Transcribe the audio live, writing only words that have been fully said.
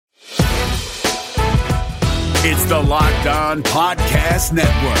It's the Locked On Podcast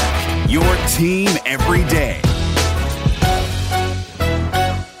Network, your team every day.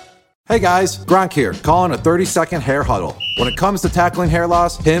 Hey guys, Gronk here, calling a 30-second hair huddle. When it comes to tackling hair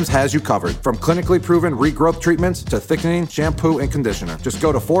loss, Hims has you covered. From clinically proven regrowth treatments to thickening, shampoo, and conditioner. Just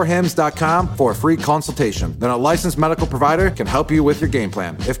go to 4hims.com for a free consultation. Then a licensed medical provider can help you with your game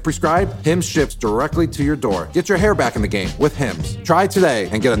plan. If prescribed, Hims ships directly to your door. Get your hair back in the game with Hims. Try today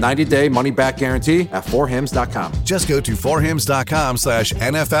and get a 90-day money-back guarantee at 4hims.com. Just go to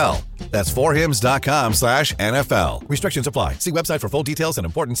 4hims.com/NFL. That's 4hims.com/NFL. Restrictions apply. See website for full details and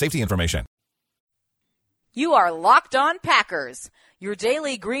important safety information. You are Locked On Packers, your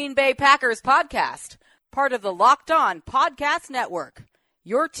daily Green Bay Packers podcast, part of the Locked On Podcast Network,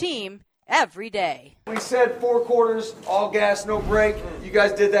 your team every day. We said 4 quarters, all gas, no break. You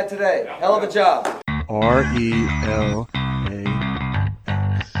guys did that today. Hell of a job. RELAX.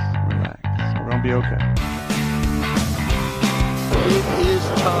 Relax. We're going to be okay. It is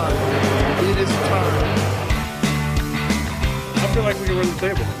time. It is time. I feel like we can run the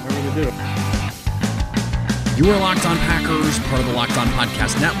table. I really do. You are Locked On Packers, part of the Locked On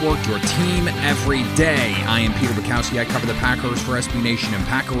Podcast Network, your team every day. I am Peter Bukowski. I cover the Packers for SB Nation and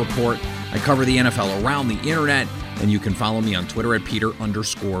Packer Report. I cover the NFL around the internet, and you can follow me on Twitter at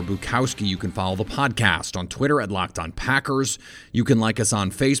Peter_Bukowski. You can follow the podcast on Twitter at Locked On Packers. You can like us on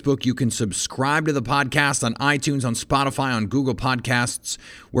Facebook. You can subscribe to the podcast on iTunes, on Spotify, on Google Podcasts.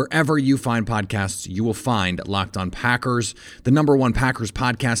 Wherever you find podcasts, you will find Locked On Packers, the #1 Packers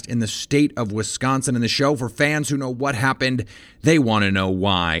podcast in the state of Wisconsin. And the show for fans who know what happened, they want to know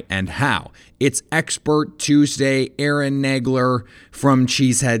why and how. It's Expert Tuesday. Aaron Nagler from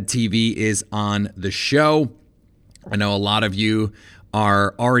Cheesehead TV is on the show. I know a lot of you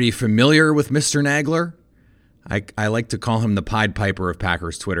are already familiar with Mr. Nagler. I like to call him the Pied Piper of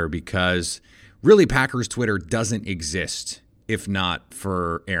Packers Twitter because really Packers Twitter doesn't exist if not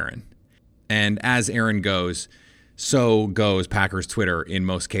for Aaron. And as Aaron goes, so goes Packers Twitter in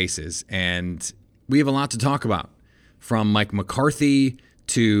most cases. And we have a lot to talk about, from Mike McCarthy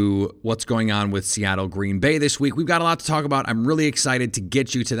to what's going on with Seattle Green Bay this week. We've got a lot to talk about. I'm really excited to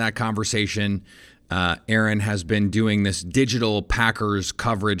get you to that conversation. Aaron has been doing this digital Packers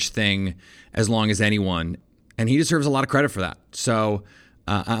coverage thing as long as anyone, and he deserves a lot of credit for that. So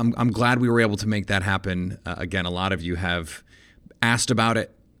I'm glad we were able to make that happen. Again, a lot of you have asked about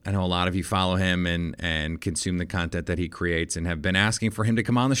it. I know a lot of you follow him and consume the content that he creates and have been asking for him to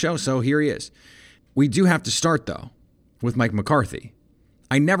come on the show, so here he is. We do have to start, though, with Mike McCarthy.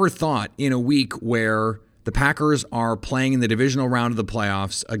 I never thought in a week where the Packers are playing in the divisional round of the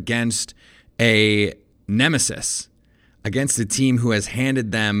playoffs against a nemesis, against a team who has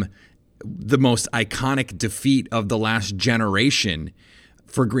handed them the most iconic defeat of the last generation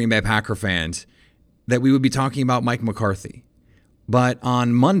for Green Bay Packer fans, that we would be talking about Mike McCarthy. But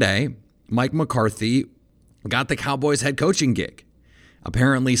on Monday, Mike McCarthy got the Cowboys head coaching gig.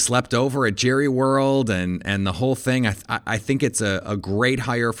 Apparently slept over at Jerry World and the whole thing. I think it's a great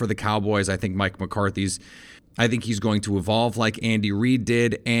hire for the Cowboys. I think he's going to evolve like Andy Reid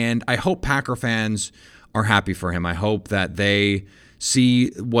did, and I hope Packer fans are happy for him. I hope that they see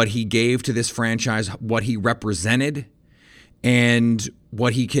what he gave to this franchise, what he represented, and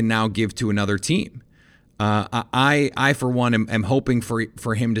what he can now give to another team. I for one, am hoping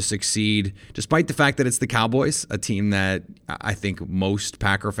for him to succeed, despite the fact that it's the Cowboys, a team that I think most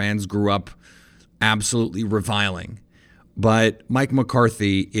Packer fans grew up absolutely reviling. But Mike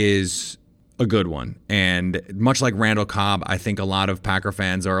McCarthy is a good one. And much like Randall Cobb, I think a lot of Packer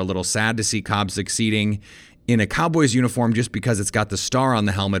fans are a little sad to see Cobb succeeding in a Cowboys uniform just because it's got the star on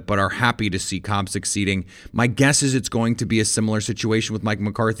the helmet, but are happy to see Cobb succeeding. My guess is it's going to be a similar situation with Mike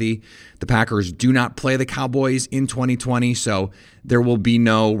McCarthy. The Packers do not play the Cowboys in 2020, so there will be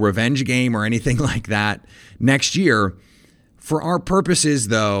no revenge game or anything like that next year. For our purposes,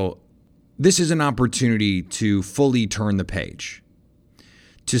 though, this is an opportunity to fully turn the page,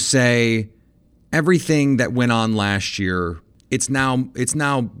 to say everything that went on last year, it's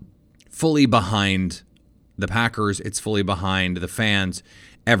now fully behind the Packers, it's fully behind the fans,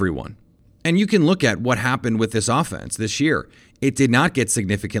 everyone. And you can look at what happened with this offense this year. It did not get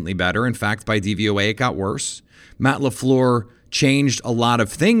significantly better. In fact, by DVOA, it got worse. Matt LaFleur changed a lot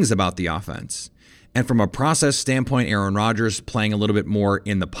of things about the offense. And from a process standpoint, Aaron Rodgers playing a little bit more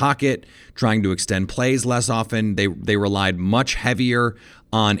in the pocket, trying to extend plays less often. They relied much heavier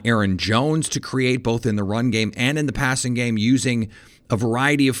on Aaron Jones to create both in the run game and in the passing game, using a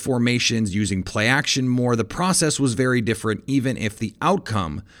variety of formations, using play action more. The process was very different, even if the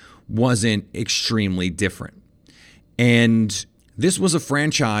outcome wasn't extremely different. And this was a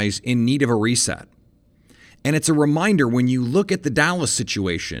franchise in need of a reset. And it's a reminder when you look at the Dallas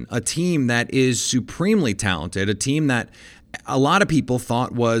situation, a team that is supremely talented, a team that a lot of people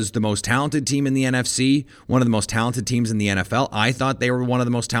thought was the most talented team in the NFC, one of the most talented teams in the NFL. I thought they were one of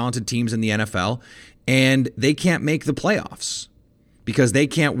the most talented teams in the NFL, and they can't make the playoffs because they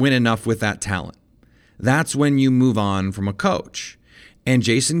can't win enough with that talent. That's when you move on from a coach. And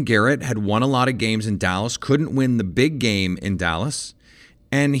Jason Garrett had won a lot of games in Dallas, couldn't win the big game in Dallas,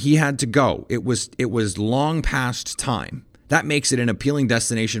 and he had to go. It was long past time. That makes it an appealing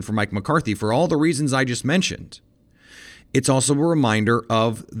destination for Mike McCarthy for all the reasons I just mentioned. It's also a reminder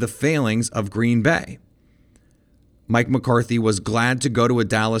of the failings of Green Bay. Mike McCarthy was glad to go to a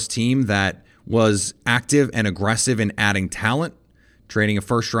Dallas team that was active and aggressive in adding talent, trading a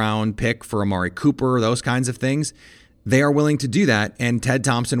first-round pick for Amari Cooper, those kinds of things. They are willing to do that, and Ted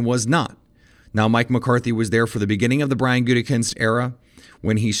Thompson was not. Now, Mike McCarthy was there for the beginning of the Brian Gutekunst era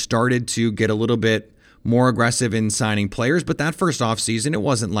when he started to get a little bit more aggressive in signing players, but that first offseason, it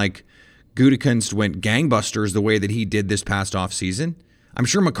wasn't like Gutekunst went gangbusters the way that he did this past offseason. I'm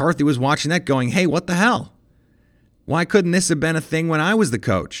sure McCarthy was watching that going, hey, what the hell? Why couldn't this have been a thing when I was the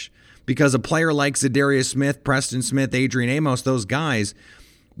coach? Because a player like Zadarius Smith, Preston Smith, Adrian Amos, those guys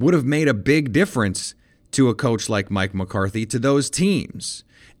would have made a big difference to a coach like Mike McCarthy, to those teams.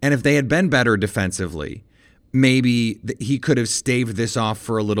 And if they had been better defensively, maybe he could have staved this off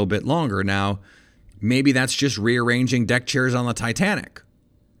for a little bit longer. Now, maybe that's just rearranging deck chairs on the Titanic.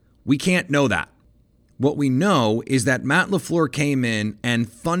 We can't know that. What we know is that Matt LaFleur came in and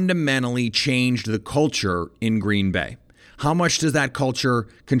fundamentally changed the culture in Green Bay. How much does that culture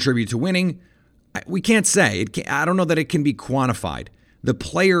contribute to winning? We can't say. I don't know that it can be quantified. The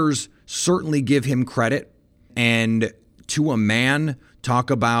players certainly give him credit, and to a man, talk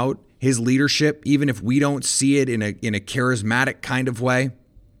about his leadership, even if we don't see it in a charismatic kind of way.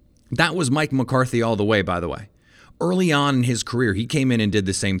 That was Mike McCarthy all the way, by the way. Early on in his career, he came in and did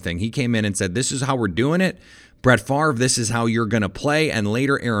the same thing. He came in and said, this is how we're doing it. Brett Favre, this is how you're going to play. And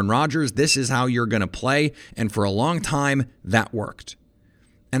later, Aaron Rodgers, this is how you're going to play. And for a long time, that worked.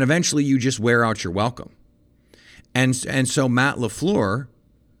 And eventually, you just wear out your welcome. And so Matt LaFleur,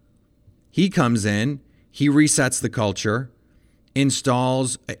 he comes in, he resets the culture,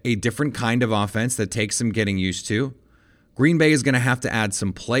 installs a different kind of offense that takes some getting used to. Green Bay is going to have to add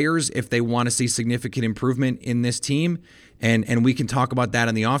some players if they want to see significant improvement in this team, and we can talk about that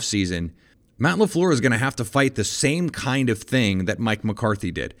in the offseason. Matt LaFleur is going to have to fight the same kind of thing that Mike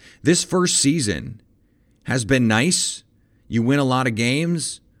McCarthy did. This first season has been nice. You win a lot of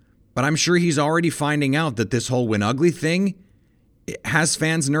games, but I'm sure he's already finding out that this whole win ugly thing has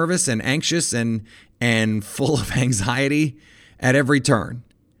fans nervous and anxious and full of anxiety at every turn.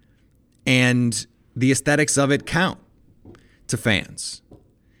 And the aesthetics of it count to fans.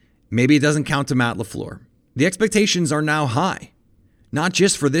 Maybe it doesn't count to Matt LaFleur. The expectations are now high, not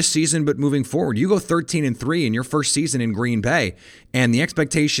just for this season, but moving forward. You go 13-3 in your first season in Green Bay, and the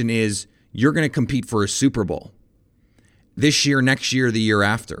expectation is you're going to compete for a Super Bowl this year, next year, the year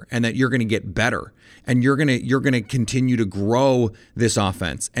after, and that you're going to get better, and you're going to continue to grow this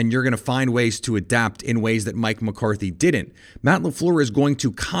offense, and you're going to find ways to adapt in ways that Mike McCarthy didn't. Matt LaFleur is going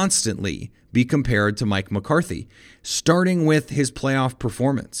to constantly be compared to Mike McCarthy, starting with his playoff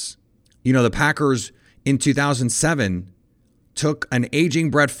performance. You know, the Packers in 2007 took an aging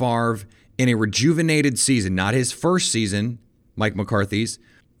Brett Favre in a rejuvenated season, not his first season, Mike McCarthy's,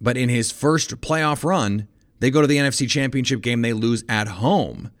 but in his first playoff run, they go to the NFC Championship game, they lose at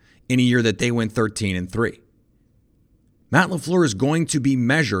home in a year that they went 13-3. Matt LaFleur is going to be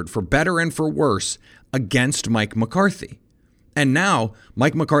measured for better and for worse against Mike McCarthy. And now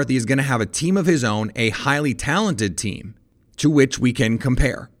Mike McCarthy is going to have a team of his own, a highly talented team to which we can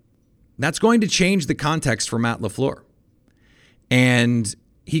compare. That's going to change the context for Matt LaFleur. And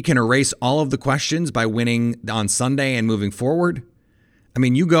he can erase all of the questions by winning on Sunday and moving forward. I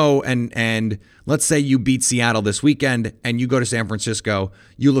mean, you go and let's say you beat Seattle this weekend and you go to San Francisco.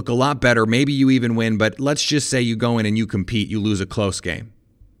 You look a lot better. Maybe you even win, but let's just say you go in and you compete. You lose a close game.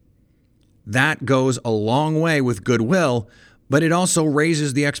 That goes a long way with goodwill, but it also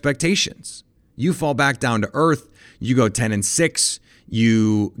raises the expectations. You fall back down to earth. You go 10-6.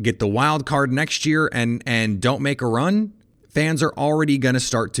 You get the wild card next year and don't make a run. Fans are already going to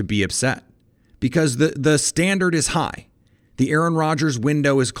start to be upset because the standard is high. The Aaron Rodgers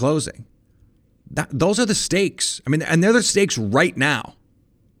window is closing. Those are the stakes. I mean, and they're the stakes right now.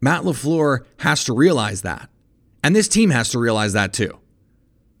 Matt LaFleur has to realize that. And this team has to realize that too.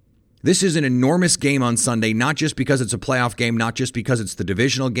 This is an enormous game on Sunday, not just because it's a playoff game, not just because it's the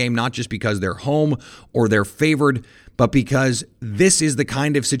divisional game, not just because they're home or they're favored, but because this is the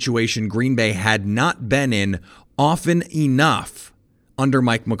kind of situation Green Bay had not been in often enough under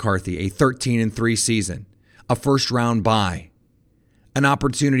Mike McCarthy, a 13-3 season, a first-round bye, an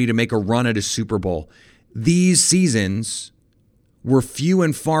opportunity to make a run at a Super Bowl. These seasons were few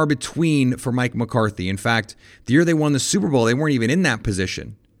and far between for Mike McCarthy. In fact, the year they won the Super Bowl, they weren't even in that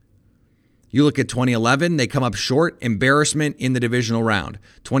position. You look at 2011, they come up short, embarrassment in the divisional round.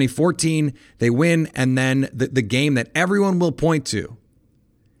 2014, they win, and then the game that everyone will point to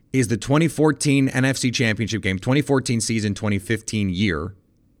is the 2014 NFC Championship game, 2014 season, 2015 year,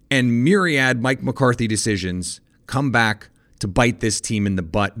 and myriad Mike McCarthy decisions come back to bite this team in the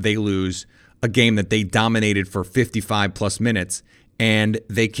butt. They lose a game that they dominated for 55-plus minutes, and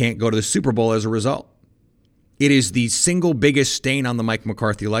they can't go to the Super Bowl as a result. It is the single biggest stain on the Mike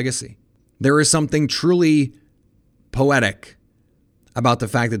McCarthy legacy. There is something truly poetic about the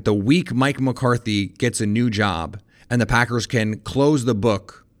fact that the week Mike McCarthy gets a new job and the Packers can close the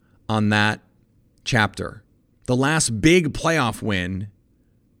book on that chapter. The last big playoff win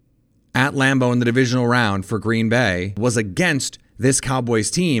at Lambeau in the divisional round for Green Bay was against this Cowboys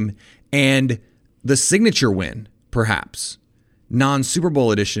team, and the signature win, perhaps, non-Super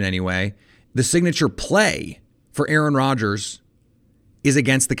Bowl edition anyway, the signature play for Aaron Rodgers is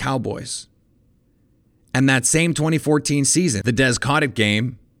against the Cowboys. And that same 2014 season, the Des Cottet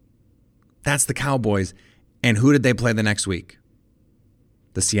game, that's the Cowboys. And who did they play the next week?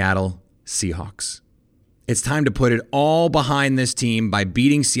 The Seattle Seahawks. It's time to put it all behind this team by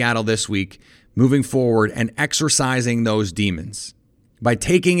beating Seattle this week, moving forward and exercising those demons. By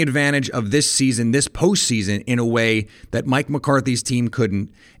taking advantage of this season, this postseason, in a way that Mike McCarthy's team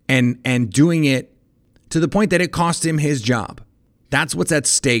couldn't, and doing it to the point that it cost him his job. That's what's at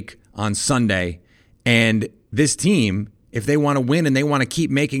stake on Sunday. And this team, if they want to win and they want to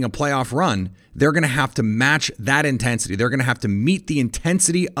keep making a playoff run, they're going to have to match that intensity. They're going to have to meet the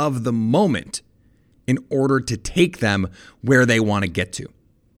intensity of the moment in order to take them where they want to get to.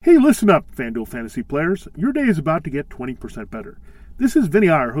 Hey, listen up, FanDuel fantasy players. Your day is about to get 20% better. This is Vinny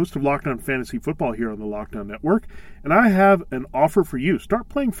Iyer, host of Locked On Fantasy Football here on the Locked On Network, and I have an offer for you. Start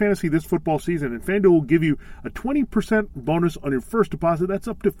playing fantasy this football season, and FanDuel will give you a 20% bonus on your first deposit. That's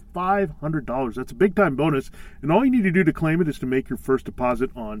up to $500. That's a big-time bonus, and all you need to do to claim it is to make your first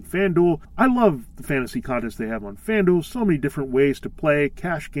deposit on FanDuel. I love the fantasy contests they have on FanDuel. So many different ways to play,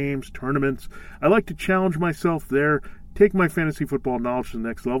 cash games, tournaments. I like to challenge myself there. Take my fantasy football knowledge to the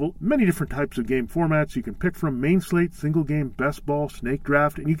next level. Many different types of game formats you can pick from: main slate, single game, best ball, snake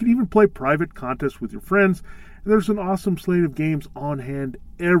draft, and you can even play private contests with your friends. And there's an awesome slate of games on hand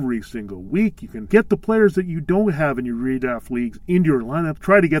every single week. You can get the players that you don't have in your redraft leagues into your lineup.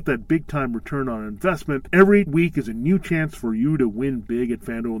 Try to get that big-time return on investment. Every week is a new chance for you to win big at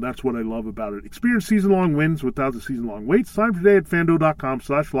FanDuel, and that's what I love about it. Experience season-long wins without the season-long waits. Sign up today at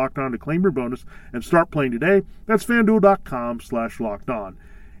FanDuel.com/LockedOn to claim your bonus and start playing today. That's FanDuel.com/LockedOn.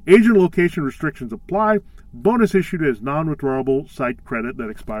 Age and location restrictions apply. Bonus issued as non-withdrawable site credit that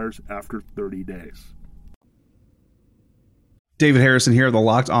expires after 30 days. David Harrison here, the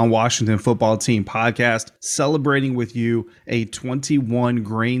Locked On Washington Football Team podcast, celebrating with you a 21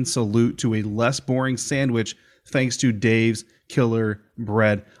 grain salute to a less boring sandwich thanks to Dave's Killer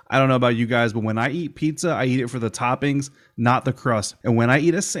Bread. I don't know about you guys, but when I eat pizza, I eat it for the toppings, not the crust. And when I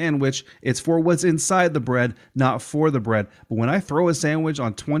eat a sandwich, it's for what's inside the bread, not for the bread. But when I throw a sandwich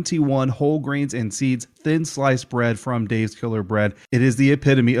on 21 whole grains and seeds, thin sliced bread from Dave's Killer Bread, it is the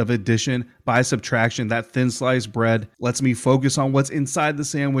epitome of addition by subtraction. That thin sliced bread lets me focus on what's inside the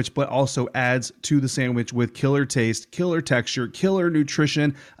sandwich, but also adds to the sandwich with killer taste, killer texture, killer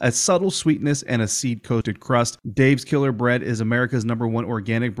nutrition, a subtle sweetness, and a seed-coated crust. Dave's Killer Bread is America's #1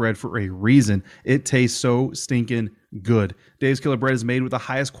 organic bread for a reason. It tastes so stinking good. Dave's Killer Bread is made with the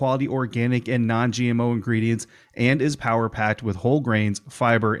highest quality organic and non-GMO ingredients and is power-packed with whole grains,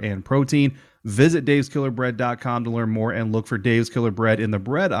 fiber, and protein. Visit daveskillerbread.com to learn more and look for Dave's Killer Bread in the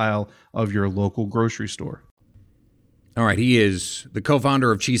bread aisle of your local grocery store. All right, he is the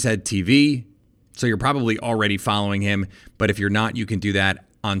co-founder of Cheesehead TV, so you're probably already following him, but if you're not, you can do that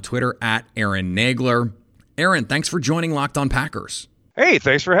on Twitter at Aaron Nagler. Aaron, thanks for joining Locked On Packers. Hey,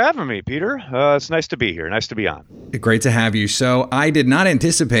 thanks for having me, Peter. It's nice to be here. Nice to be on. Great to have you. So I did not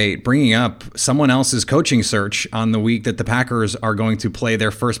anticipate bringing up someone else's coaching search on the week that the Packers are going to play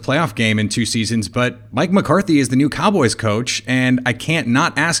their first playoff game in 2 seasons, but Mike McCarthy is the new Cowboys coach, and I can't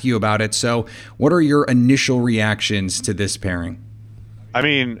not ask you about it. So what are your initial reactions to this pairing? I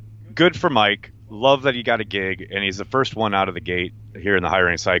mean, good for Mike. Love that he got a gig, and he's the first one out of the gate. here in the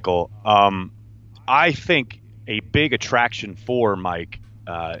hiring cycle. I think a big attraction for Mike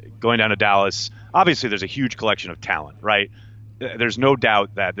going down to Dallas, obviously there's a huge collection of talent, right? There's no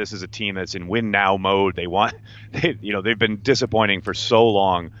doubt that this is a team that's in win now mode. They've been disappointing for so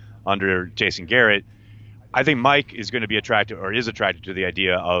long under Jason Garrett. I think Mike is going to be attracted to the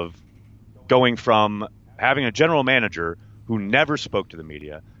idea of going from having a general manager who never spoke to the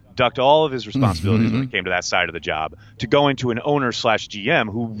media, ducked all of his responsibilities when it came to that side of the job, to going to an owner/GM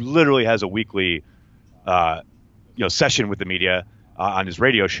who literally has a weekly session with the media on his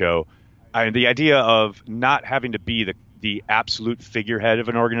radio show. The idea of not having to be the absolute figurehead of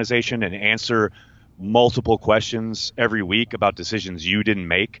an organization and answer multiple questions every week about decisions you didn't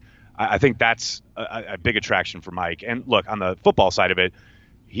make, I think that's a big attraction for Mike. And look, on the football side of it,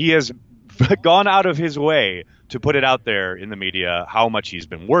 he has gone out of his way to put it out there in the media how much he's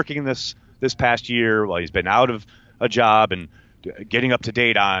been working this past year while he's been out of a job and getting up to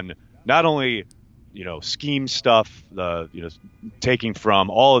date on not only scheme stuff, taking from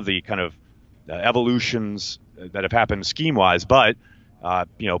all of the kind of evolutions that have happened scheme wise, but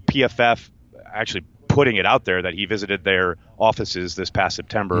PFF actually putting it out there that he visited their offices this past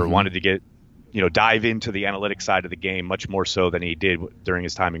September, wanted to get dive into the analytics side of the game much more so than he did during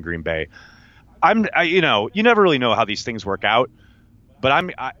his time in Green Bay. You never really know how these things work out, but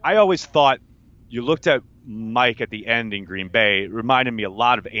I always thought you looked at Mike at the end in Green Bay, it reminded me a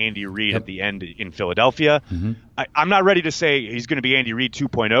lot of Andy Reid at the end in Philadelphia. I'm not ready to say he's going to be Andy Reid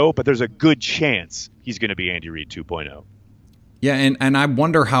 2.0, but there's a good chance he's going to be Andy Reid 2.0. Yeah, and I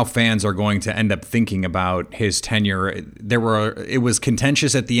wonder how fans are going to end up thinking about his tenure. It was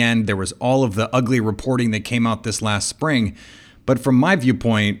contentious at the end. There was all of the ugly reporting that came out this last spring. But from my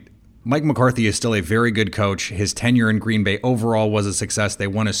viewpoint, Mike McCarthy is still a very good coach. His tenure in Green Bay overall was a success. They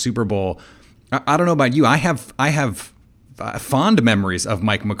won a Super Bowl. I don't know about you. I have fond memories of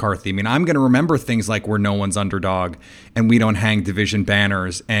Mike McCarthy. I mean, I'm going to remember things like we're no one's underdog and we don't hang division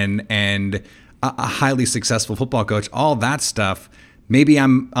banners and a highly successful football coach, all that stuff. Maybe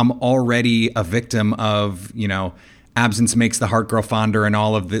I'm already a victim of, absence makes the heart grow fonder and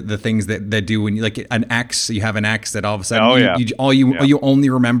all of the things that do when you like an ex, you have an ex that all of a sudden you only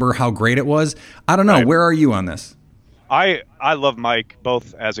remember how great it was. I don't know. Right. Where are you on this? I love Mike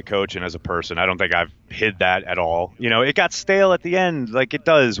both as a coach and as a person. I don't think I've hid that at all. It got stale at the end like it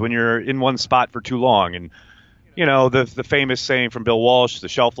does when you're in one spot for too long. And the famous saying from Bill Walsh, the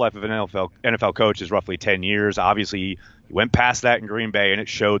shelf life of an NFL coach is roughly 10 years. Obviously, he went past that in Green Bay, and it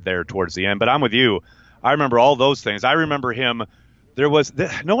showed there towards the end. But I'm with you. I remember all those things. I remember him. No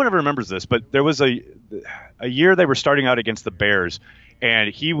one ever remembers this, but there was a year they were starting out against the Bears,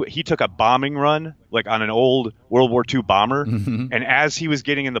 and he took a bombing run, like on an old World War II bomber. And as he was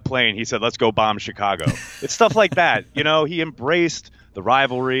getting in the plane, he said, "Let's go bomb Chicago." It's stuff like that. He embraced the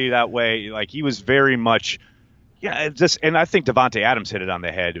rivalry that way. Like he was very much. Yeah, and I think Devontae Adams hit it on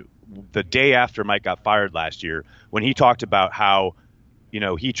the head the day after Mike got fired last year when he talked about how,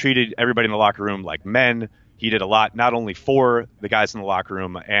 he treated everybody in the locker room like men. He did a lot, not only for the guys in the locker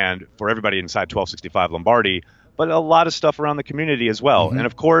room and for everybody inside 1265 Lombardi, but a lot of stuff around the community as well. And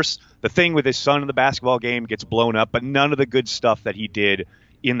of course, the thing with his son in the basketball game gets blown up, but none of the good stuff that he did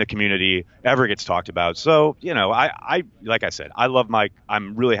in the community ever gets talked about. So, I like I said, I love Mike.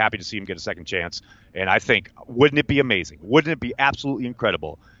 I'm really happy to see him get a second chance. And I think, wouldn't it be amazing? Wouldn't it be absolutely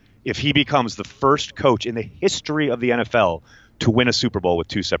incredible if he becomes the first coach in the history of the NFL to win a Super Bowl with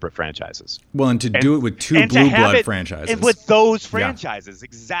two separate franchises? Well, and do it with two blue blood franchises. And with those franchises,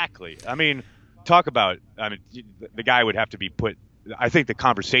 exactly. I mean, the guy would have to be put. I think the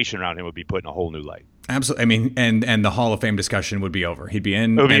conversation around him would be put in a whole new light. Absolutely. I mean, and the Hall of Fame discussion would be over. He'd be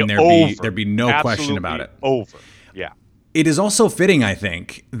in, and there'd be no question about it. Over. Yeah. It is also fitting, I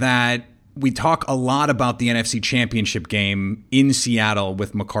think, that we talk a lot about the NFC Championship game in Seattle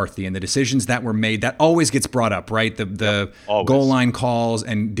with McCarthy and the decisions that were made. That always gets brought up, right? The goal line calls,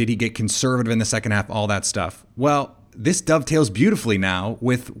 and did he get conservative in the second half, all that stuff. Well, this dovetails beautifully now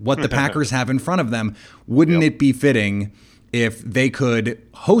with what the Packers have in front of them. Wouldn't it be fitting if they could,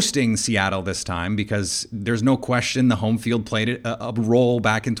 hosting Seattle this time, because there's no question the home field played a role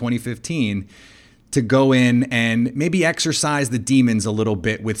back in 2015, to go in and maybe exercise the demons a little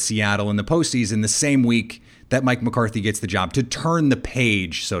bit with Seattle in the postseason the same week that Mike McCarthy gets the job, to turn the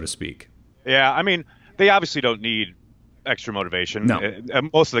page, so to speak. Yeah, I mean, they obviously don't need extra motivation. No.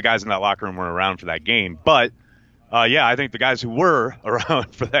 Most of the guys in that locker room were around for that game. But, I think the guys who were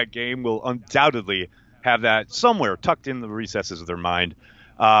around for that game will undoubtedly have that somewhere tucked in the recesses of their mind.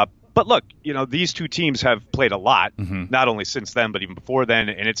 But look, these two teams have played a lot, not only since then, but even before then,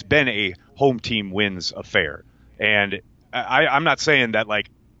 and it's been a home team wins affair. And I'm not saying that like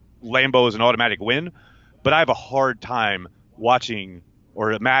Lambeau is an automatic win, but I have a hard time watching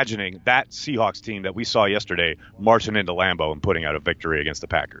or imagining that Seahawks team that we saw yesterday marching into Lambeau and putting out a victory against the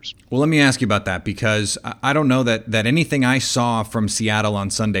Packers. Well, let me ask you about that, because I don't know that anything I saw from Seattle on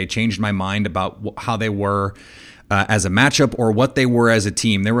Sunday changed my mind about how they were as a matchup or what they were as a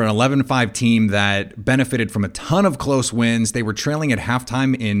team. They were an 11-5 team that benefited from a ton of close wins. They were trailing at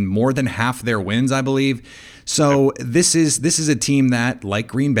halftime in more than half their wins, I believe. So this is a team that, like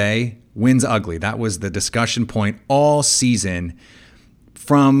Green Bay, wins ugly. That was the discussion point all season.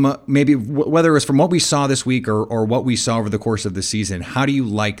 From maybe whether it was from what we saw this week or what we saw over the course of the season, how do you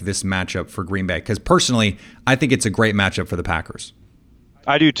like this matchup for Green Bay? Because personally, I think it's a great matchup for the Packers.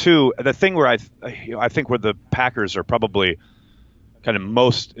 I do too. The thing where I think where the Packers are probably kind of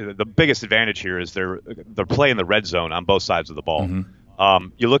the biggest advantage here is they're playing the red zone on both sides of the ball. Mm-hmm.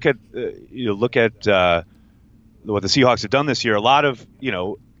 You look at what the Seahawks have done this year. A lot of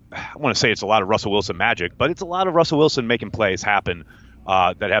I want to say it's a lot of Russell Wilson magic, but it's a lot of Russell Wilson making plays happen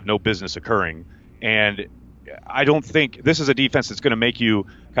that have no business occurring. And I don't think this is a defense that's going to make you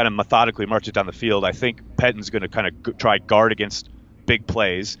kind of methodically march it down the field. I think Pettin's going to kind of try guard against big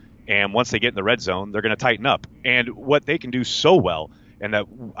plays, and once they get in the red zone, they're going to tighten up. And what they can do so well, and that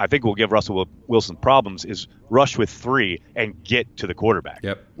I think will give Russell Wilson problems, is rush with 3 and get to the quarterback.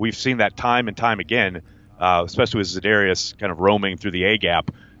 Yep. We've seen that time and time again, especially with Za'Darius kind of roaming through the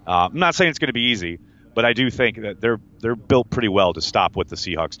A-gap. I'm not saying it's going to be easy, but I do think that they're built pretty well to stop what the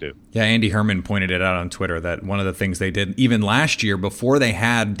Seahawks do. Yeah, Andy Herman pointed it out on Twitter that one of the things they did even last year before they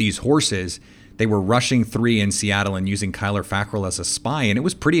had these horses, they were rushing 3 in Seattle and using Kyler Fackrell as a spy, and it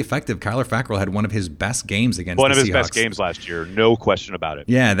was pretty effective. Kyler Fackrell had one of his best games against the Seahawks. One of his best games last year, no question about it.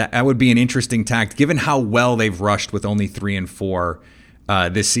 Yeah, that would be an interesting tact. Given how well they've rushed with only 3 and 4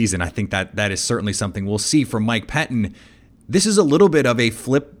 this season, I think that is certainly something we'll see from Mike Pettin. This is a little bit of a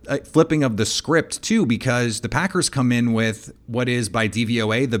flipping of the script, too, because the Packers come in with what is, by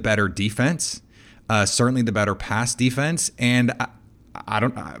DVOA, the better defense, certainly the better pass defense, and I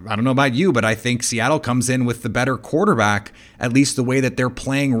don't know about you, but I think Seattle comes in with the better quarterback, at least the way that they're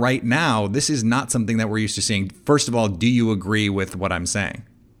playing right now. This is not something that we're used to seeing. First of all, do you agree with what I'm saying?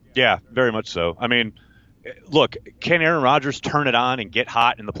 Yeah, very much so. I mean, look, can Aaron Rodgers turn it on and get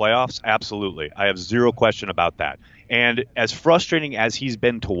hot in the playoffs? Absolutely. I have zero question about that. And as frustrating as he's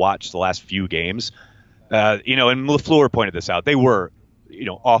been to watch the last few games, and LaFleur pointed this out, they were,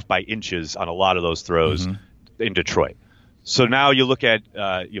 off by inches on a lot of those throws in Detroit. So now you look at,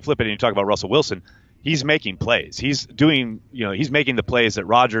 you flip it and you talk about Russell Wilson. He's making plays. He's doing, he's making the plays that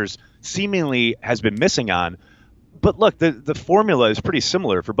Rodgers seemingly has been missing on. But look, the formula is pretty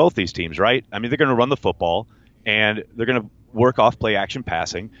similar for both these teams, right? I mean, they're going to run the football and they're going to work off play action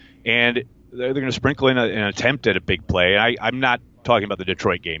passing, and they're going to sprinkle in an attempt at a big play. And I'm not talking about the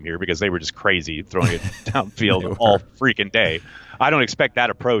Detroit game here because they were just crazy throwing it downfield all freaking day. I don't expect that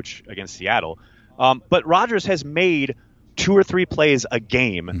approach against Seattle. But Rodgers has made 2 or 3 plays a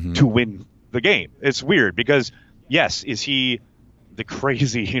game to win the game. It's weird because, yes, is he the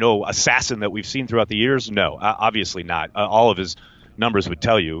crazy, assassin that we've seen throughout the years? No, obviously not. All of his numbers would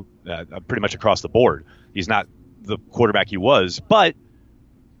tell you pretty much across the board he's not the quarterback he was. But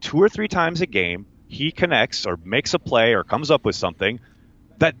 2 or 3 times a game, he connects or makes a play or comes up with something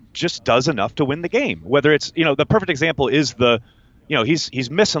that just does enough to win the game. Whether it's, the perfect example is he's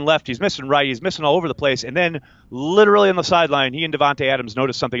missing left, he's missing right, he's missing all over the place. And then literally on the sideline, he and Devontae Adams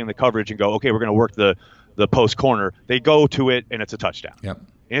notice something in the coverage and go, okay, we're going to work the post corner. They go to it and it's a touchdown. Yep.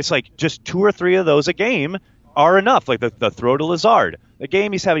 And it's like just 2 or 3 of those a game are enough. Like the throw to Lazard, the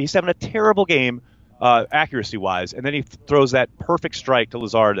game he's having a terrible game accuracy wise. And then he throws that perfect strike to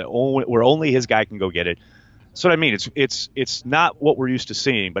Lazard where only his guy can go get it. That's what I mean. It's not what we're used to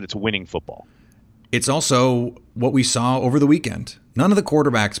seeing, but it's winning football. It's also what we saw over the weekend. None of the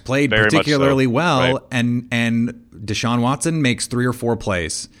quarterbacks played particularly well, right. and Deshaun Watson makes 3 or 4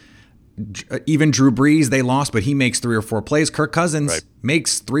 plays. Even Drew Brees, they lost, but he makes 3 or 4 plays. Kirk Cousins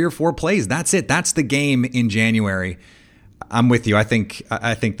makes 3 or 4 plays. That's it. That's the game in January. I'm with you. I think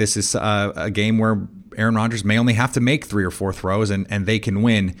this is a game where Aaron Rodgers may only have to make 3 or 4 throws, and they can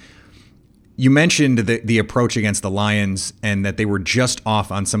win. You mentioned the approach against the Lions and that they were just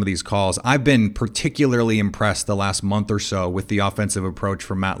off on some of these calls. I've been particularly impressed the last month or so with the offensive approach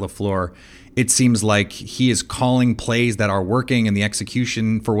from Matt LaFleur. It seems like he is calling plays that are working and the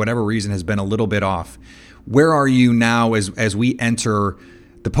execution, for whatever reason, has been a little bit off. Where are you now as we enter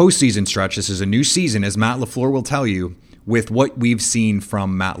the postseason stretch? This is a new season, as Matt LaFleur will tell you, with what we've seen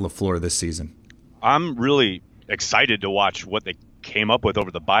from Matt LaFleur this season. I'm really excited to watch what they came up with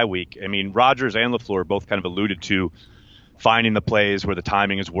over the bye week. I mean, Rodgers and LaFleur both kind of alluded to finding the plays where the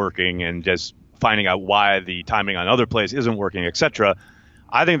timing is working and just finding out why the timing on other plays isn't working, etc.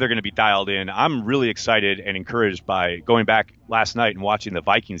 I think they're going to be dialed in. I'm really excited and encouraged by going back last night and watching the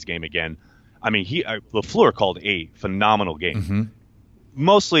Vikings game again. I mean, LaFleur called a phenomenal game. Mm-hmm.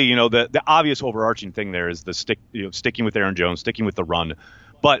 Mostly, the obvious overarching thing there is the sticking with Aaron Jones, sticking with the run.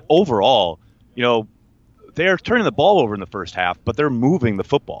 But overall, they're turning the ball over in the first half, but they're moving the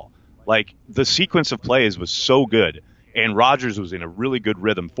football. Like, the sequence of plays was so good, and Rodgers was in a really good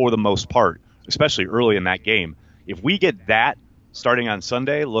rhythm for the most part, especially early in that game. If we get that starting on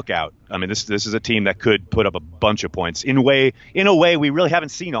Sunday, look out. I mean, this is a team that could put up a bunch of points in a way we really haven't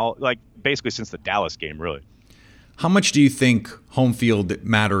seen basically since the Dallas game, really. How much do you think home field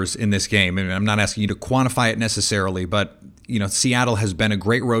matters in this game? And I'm not asking you to quantify it necessarily, but Seattle has been a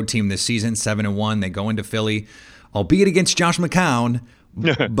great road team this season, 7-1. They go into Philly, albeit against Josh McCown,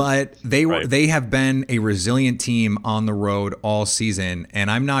 but they have been a resilient team on the road all season. And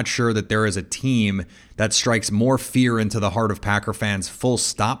I'm not sure that there is a team that strikes more fear into the heart of Packer fans full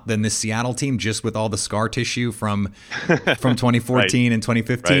stop than this Seattle team, just with all the scar tissue from 2014 and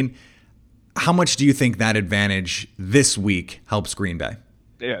 2015. Right. How much do you think that advantage this week helps Green Bay?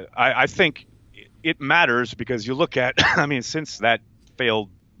 Yeah, I think it matters because you look at, since that failed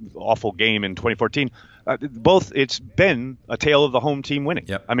awful game in 2014, it's been a tale of the home team winning.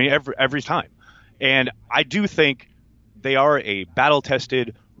 Yep. Every time. And I do think they are a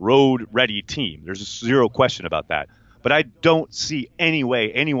battle-tested, road-ready team. There's zero question about that. But I don't see any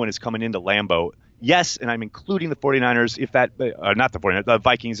way anyone is coming into Lambeau. Yes, and I'm including the 49ers, not the 49ers, the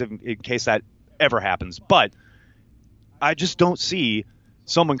Vikings, in case that ever happens. But I just don't see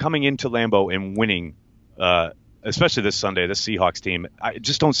someone coming into Lambeau and winning, especially this Sunday, this Seahawks team. I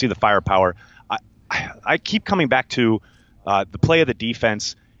just don't see the firepower. I keep coming back to the play of the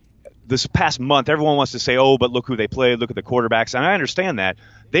defense. This past month, everyone wants to say, oh, but look who they played, look at the quarterbacks. And I understand that.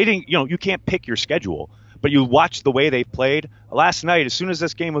 They didn't, you can't pick your schedule. But you watch the way they played. Last night, as soon as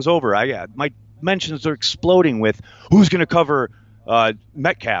this game was over, my mentions are exploding with who's going to cover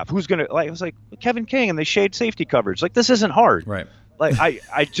Metcalf, who's going to, it was like Kevin King, and they shade safety coverage. Like, this isn't hard. Right. Like,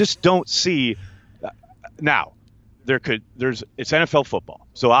 I just don't see now. It's NFL football,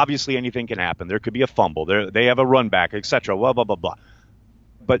 so obviously anything can happen. There could be a fumble. They have a run back, etc. Blah blah blah blah.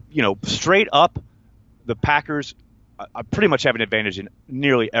 But straight up, the Packers pretty much have an advantage in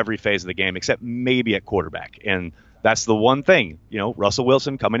nearly every phase of the game, except maybe at quarterback. And that's the one thing, Russell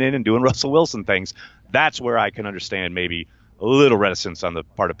Wilson coming in and doing Russell Wilson things. That's where I can understand maybe a little reticence on the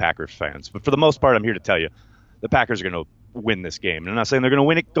part of Packers fans. But for the most part, I'm here to tell you, the Packers are going to win this game. And I'm not saying they're going to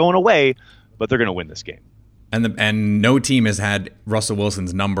win it going away, but they're going to win this game. And no team has had Russell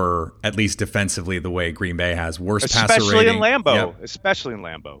Wilson's number, at least defensively, the way Green Bay has. Worst passer rating. Especially in Lambeau. Yep. Especially in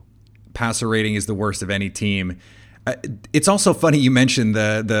Lambeau. Passer rating is the worst of any team. It's also funny you mentioned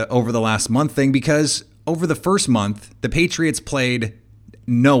the over the last month thing, because over the first month, the Patriots played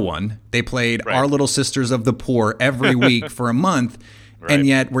no one. They played our little sisters of the poor every week for a month. Right. And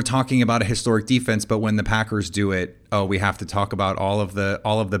yet we're talking about a historic defense, but when the Packers do it, we have to talk about all of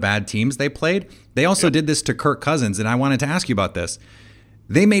the bad teams they played. They also did this to Kirk Cousins, and I wanted to ask you about this.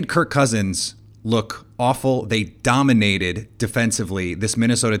 They made Kirk Cousins look awful. They dominated defensively this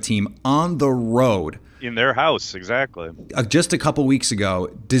Minnesota team on the road. In their house, exactly. Just a couple weeks ago,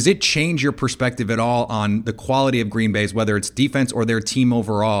 does it change your perspective at all on the quality of Green Bay's, whether it's defense or their team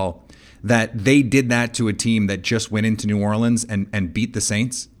overall, that they did that to a team that just went into New Orleans and beat the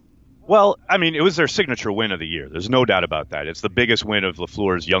Saints? Well, it was their signature win of the year. There's no doubt about that. It's the biggest win of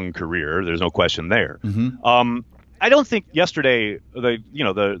LaFleur's young career. There's no question there. Mm-hmm. I don't think yesterday,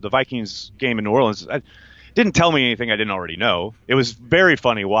 the Vikings game in New Orleans didn't tell me anything I didn't already know. It was very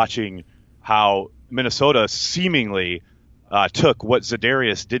funny watching how Minnesota seemingly took what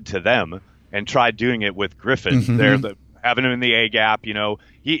Za'Darius did to them and tried doing it with Griffin. Mm-hmm. Having him in the A gap,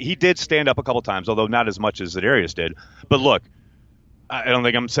 he did stand up a couple times, although not as much as Za'Darius did. But look, I don't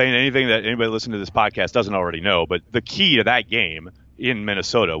think I'm saying anything that anybody listening to this podcast doesn't already know. But the key to that game in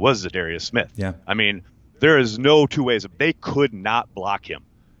Minnesota was Za'Darius Smith. Yeah. There is no two ways. They could not block him.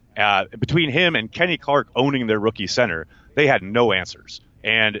 Between him and Kenny Clark owning their rookie center, they had no answers.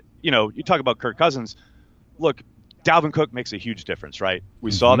 And, you talk about Kirk Cousins. Look, Dalvin Cook makes a huge difference, right?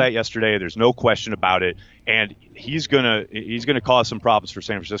 We saw that yesterday. There's no question about it. And he's gonna cause some problems for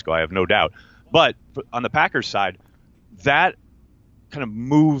San Francisco, I have no doubt. But on the Packers side, that kind of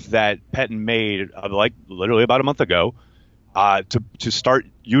move that Pettin made literally about a month ago to start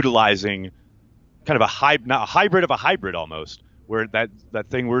utilizing kind of a hybrid of a hybrid almost, where that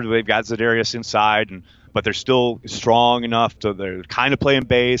thing where they've got Za'Darius inside, but they're still strong enough they're kind of playing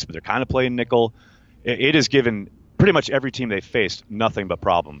base, but they're kind of playing nickel. It has given pretty much every team they faced, nothing but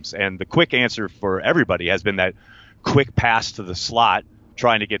problems. And the quick answer for everybody has been that quick pass to the slot,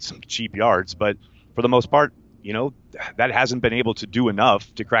 trying to get some cheap yards. But for the most part, that hasn't been able to do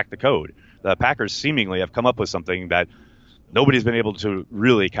enough to crack the code. The Packers seemingly have come up with something that nobody's been able to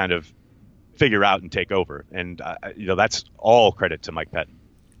really kind of figure out and take over. And, that's all credit to Mike Pettin.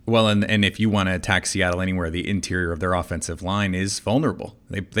 Well, and if you want to attack Seattle anywhere, the interior of their offensive line is vulnerable.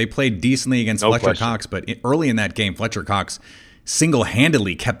 They played decently against Fletcher Cox, but early in that game, Fletcher Cox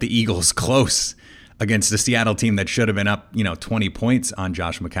single-handedly kept the Eagles close against a Seattle team that should have been up, 20 points on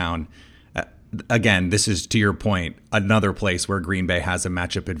Josh McCown. Again, this is, to your point, another place where Green Bay has a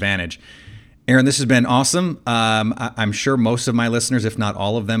matchup advantage. Aaron, this has been awesome. I'm sure most of my listeners, if not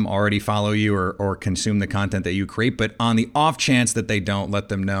all of them, already follow you or consume the content that you create. But on the off chance that they don't, let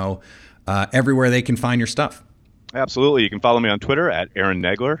them know everywhere they can find your stuff. Absolutely. You can follow me on Twitter at Aaron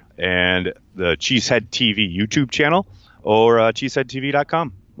Nagler and the Cheesehead TV YouTube channel or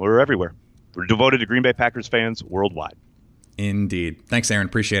CheeseheadTV.com. We're everywhere. We're devoted to Green Bay Packers fans worldwide. Indeed. Thanks, Aaron.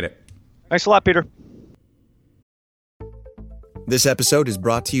 Appreciate it. Thanks a lot, Peter. This episode is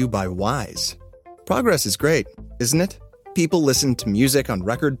brought to you by Wise. Progress is great, isn't it? People listen to music on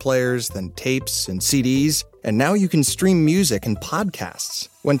record players, then tapes and CDs, and now you can stream music and podcasts.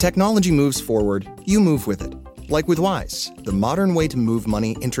 When technology moves forward, you move with it. Like with Wise, the modern way to move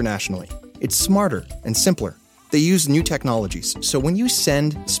money internationally. It's smarter and simpler. They use new technologies, so when you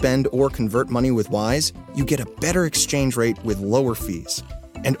send, spend, or convert money with Wise, you get a better exchange rate with lower fees.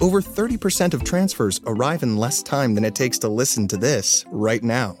 And over 30% of transfers arrive in less time than it takes to listen to this right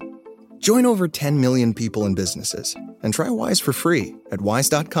now. Join over 10 million people and businesses and try Wise for free at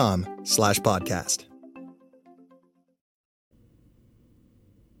wise.com/podcast.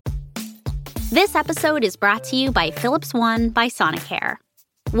 This episode is brought to you by Philips One by Sonicare.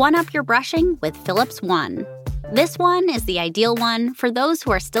 One up your brushing with Philips One. This one is the ideal one for those who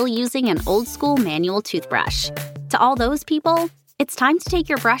are still using an old school manual toothbrush. To all those people, it's time to take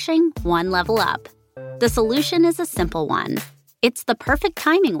your brushing one level up. The solution is a simple one. It's the perfect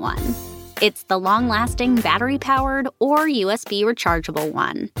timing one. It's the long-lasting battery-powered or USB rechargeable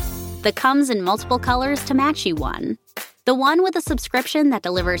one. The comes in multiple colors to match you one. The one with a subscription that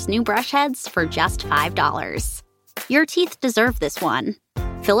delivers new brush heads for just $5. Your teeth deserve this one.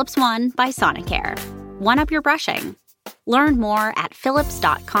 Philips One by Sonicare. One up your brushing. Learn more at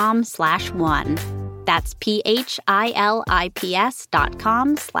philips.com/one. That's philips.com/ONE.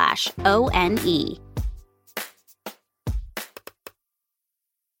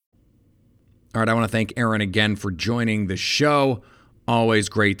 All right, I want to thank Aaron again for joining the show. Always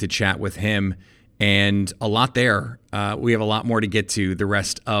great to chat with him, and a lot there. We have a lot more to get to the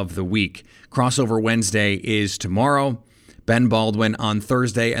rest of the week. Crossover Wednesday is tomorrow. Ben Baldwin on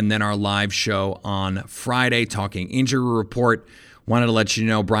Thursday, and then our live show on Friday, talking injury report. Wanted to let you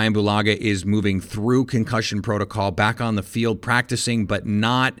know Brian Bulaga is moving through concussion protocol, back on the field practicing, but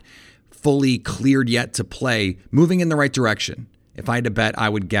not fully cleared yet to play. Moving in the right direction. If I had to bet, I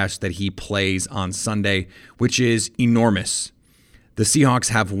would guess that he plays on Sunday, which is enormous. The Seahawks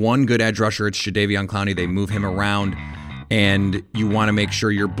have one good edge rusher. It's Jadeveon Clowney. They move him around, and you want to make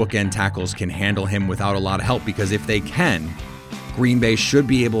sure your bookend tackles can handle him without a lot of help, because if they can, Green Bay should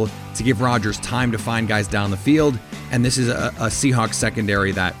be able to give Rodgers time to find guys down the field. And this is a Seahawks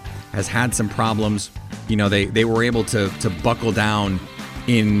secondary that has had some problems. They were able to buckle down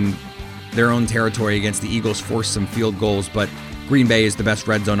in their own territory against the Eagles, force some field goals, but Green Bay is the best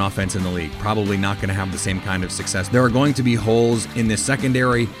red zone offense in the league. Probably not going to have the same kind of success. There are going to be holes in this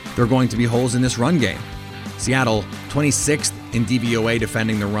secondary. There are going to be holes in this run game. Seattle, 26th in DVOA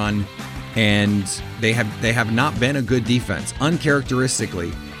defending the run, and they have not been a good defense.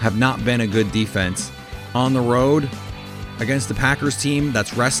 Uncharacteristically, have not been a good defense on the road against the Packers team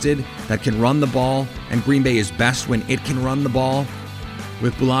that's rested, that can run the ball, and Green Bay is best when it can run the ball.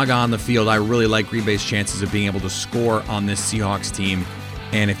 With Bulaga on the field, I really like Green Bay's chances of being able to score on this Seahawks team.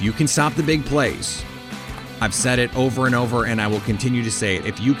 And if you can stop the big plays, I've said it over and over, and I will continue to say it,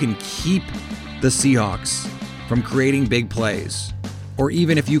 if you can keep the Seahawks from creating big plays, or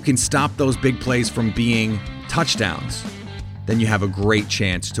even if you can stop those big plays from being touchdowns, then you have a great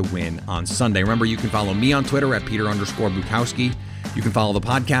chance to win on Sunday. Remember, you can follow me on Twitter at Peter_Bukowski. You can follow the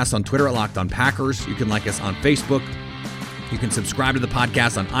podcast on Twitter at Locked On Packers. You can like us on Facebook. You can subscribe to the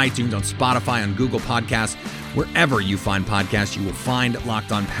podcast on iTunes, on Spotify, on Google Podcasts. Wherever you find podcasts, you will find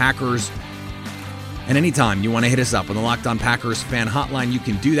Locked On Packers. And anytime you want to hit us up on the Locked On Packers fan hotline, you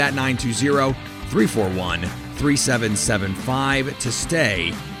can do that, 920-341-3775, to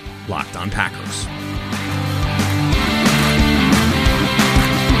stay Locked On Packers.